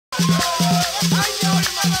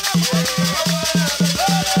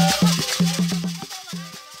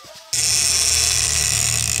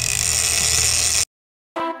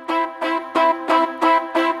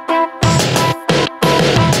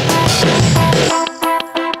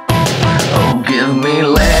Give me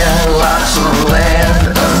land, lots of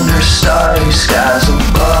land, under starry skies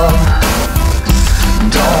above.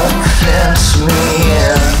 Don't fence me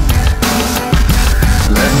in.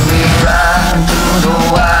 Let me ride through the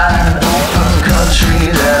wide open country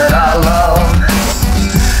that I love.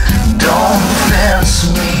 Don't fence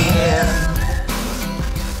me in.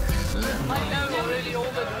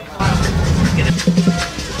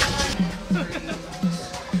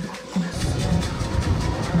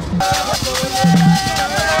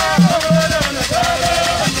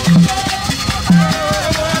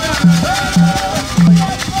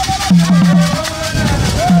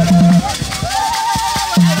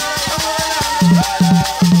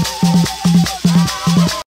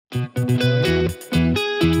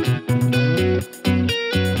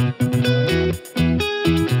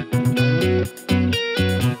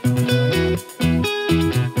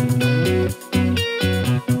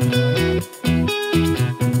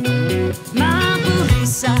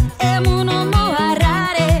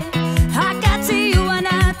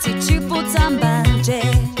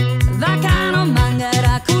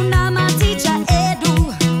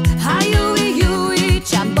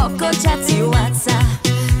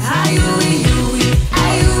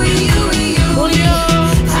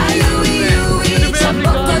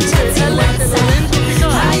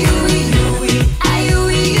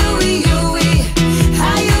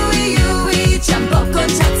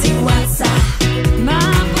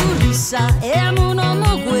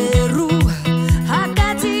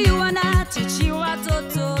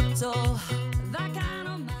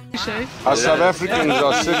 Us South Africans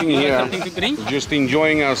are sitting here just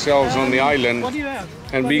enjoying ourselves on the island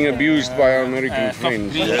and being abused by our American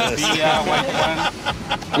friends.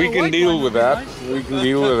 We can deal with that. We can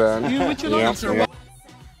deal with that. Yeah.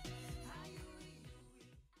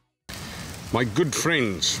 My good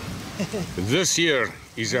friends, this here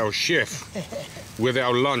is our chef with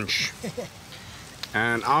our lunch.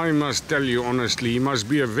 And I must tell you honestly, he must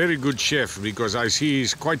be a very good chef because I see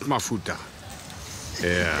he's quite mafuta.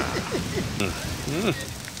 Yeah.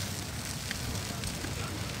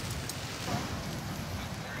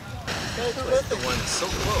 The one is so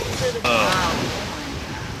close. Wow.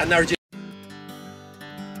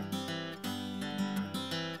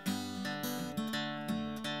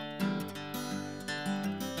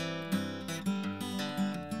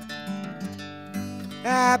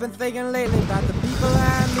 I've been thinking lately about the people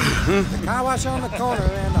I meet. The car wash on the corner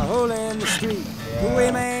and the hole in the street. The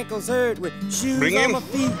way my ankles hurt with shoes on my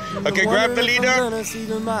feet. Okay, grab the leader.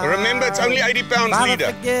 Remember, it's only 80 pounds,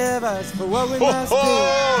 leader. Forgive us for what we must do.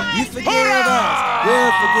 You forgive us,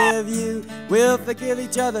 we'll forgive you. We'll forgive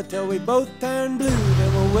each other till we both turn blue.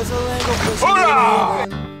 Then we'll whistle and go fishing in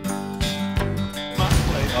heaven.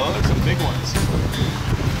 Oh, there's some big ones.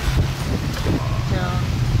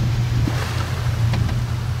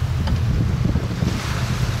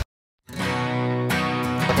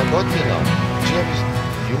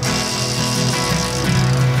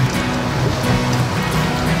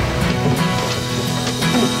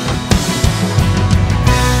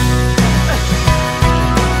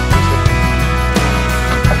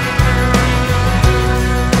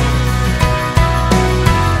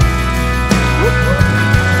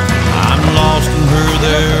 I'm lost in her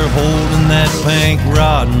there, holding that pink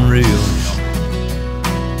rod and reel.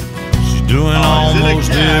 She's doing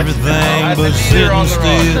almost everything but sitting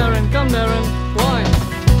still. Come, Darren. Why?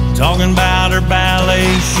 Talking about her ballet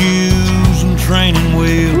shoes and training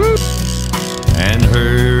wheels and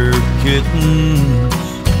her kittens.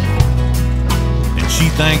 And she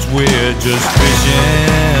thinks we're just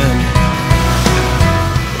fishing.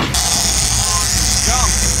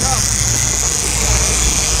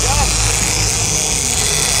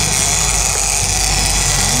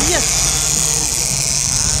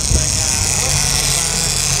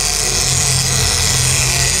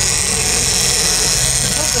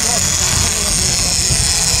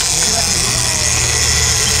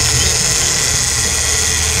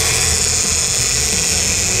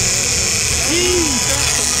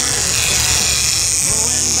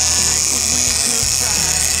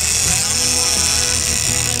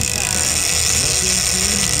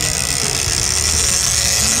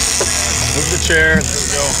 Move the chair. There we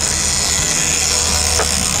go.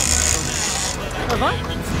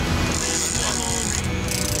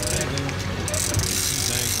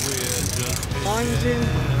 Mine's in.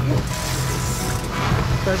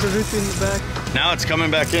 Bazaruto in the back. Now it's coming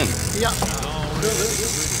back in. Yeah.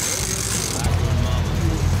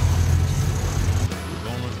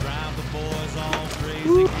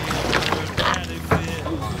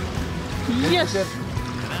 Yes.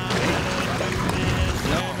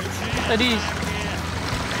 It is.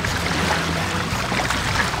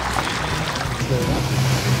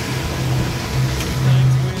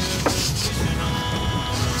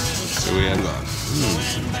 So we have that.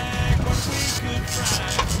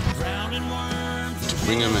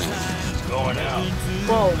 Bring him in. Going out.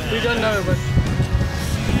 Well, we don't know, but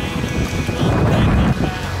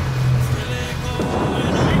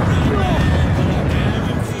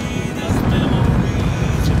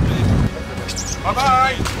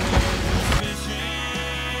Bye-bye.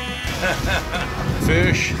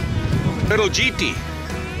 Fish. Little GT.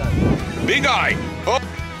 Big eye. Oh.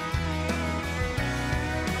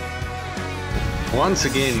 Once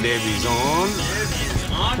again, Debbie's on.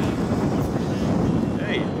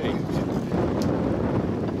 Hey, hey.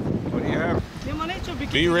 What do you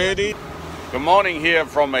have? Be ready. Good morning here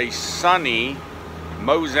from a sunny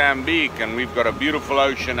Mozambique, and we've got a beautiful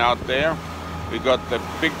ocean out there. We've got the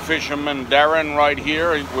big fisherman Darren right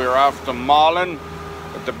here. We're after marlin,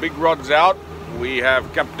 but the big rod's out. We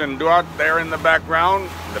have Captain Duarte there in the background,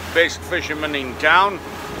 the best fisherman in town,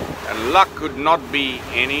 and luck could not be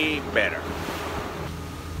any better.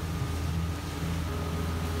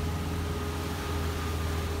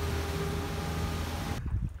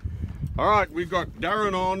 All right, we got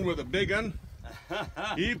Darren on with a big one.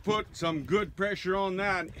 He put some good pressure on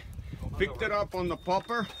that. Picked it up on the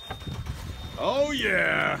popper. Oh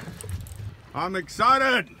yeah, I'm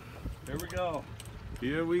excited. Here we go.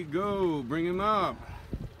 Here we go, bring him up.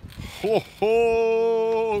 Ho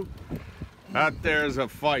ho! That there's a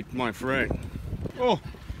fight, my friend. Oh,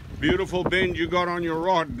 beautiful bend you got on your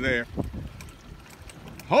rod there.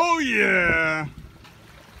 Oh yeah!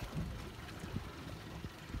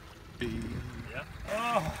 Yep.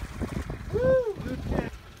 Oh. Woo, good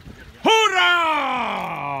catch.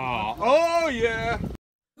 Hoorah! Oh yeah!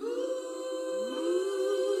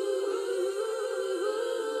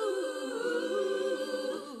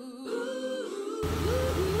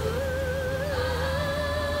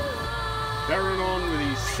 Darren on with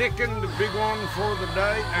his second big one for the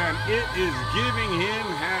day, and it is giving him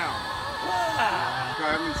hell. I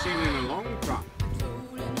haven't seen in a long time.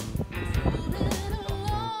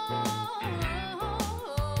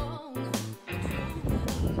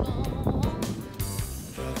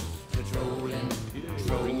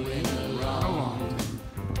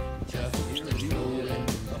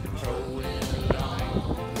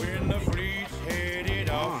 When the fleet's headed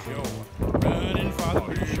offshore, running for the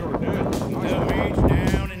bridge, the mate's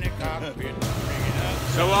down in the cockpit.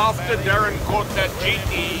 So after Darren caught that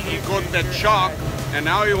GT, he caught that shark, and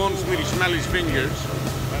now he wants me to smell his fingers.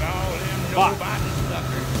 But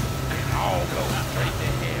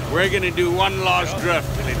we're going to do one last drift.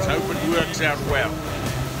 Let's hope it works out well.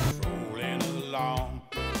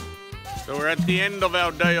 So we're at the end of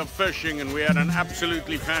our day of fishing, and we had an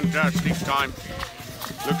absolutely fantastic time.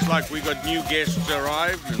 Looks like we got new guests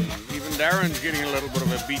arrived, and even Darren's getting a little bit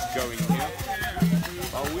of a beat going here.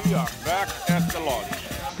 But we are back at the lodge.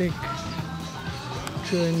 big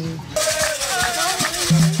journey.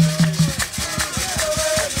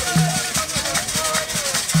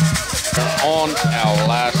 On our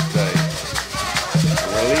last day,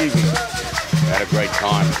 we're leaving. We had a great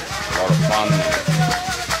time, a lot of fun,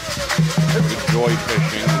 enjoy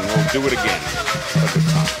fishing, and we'll do it again. But the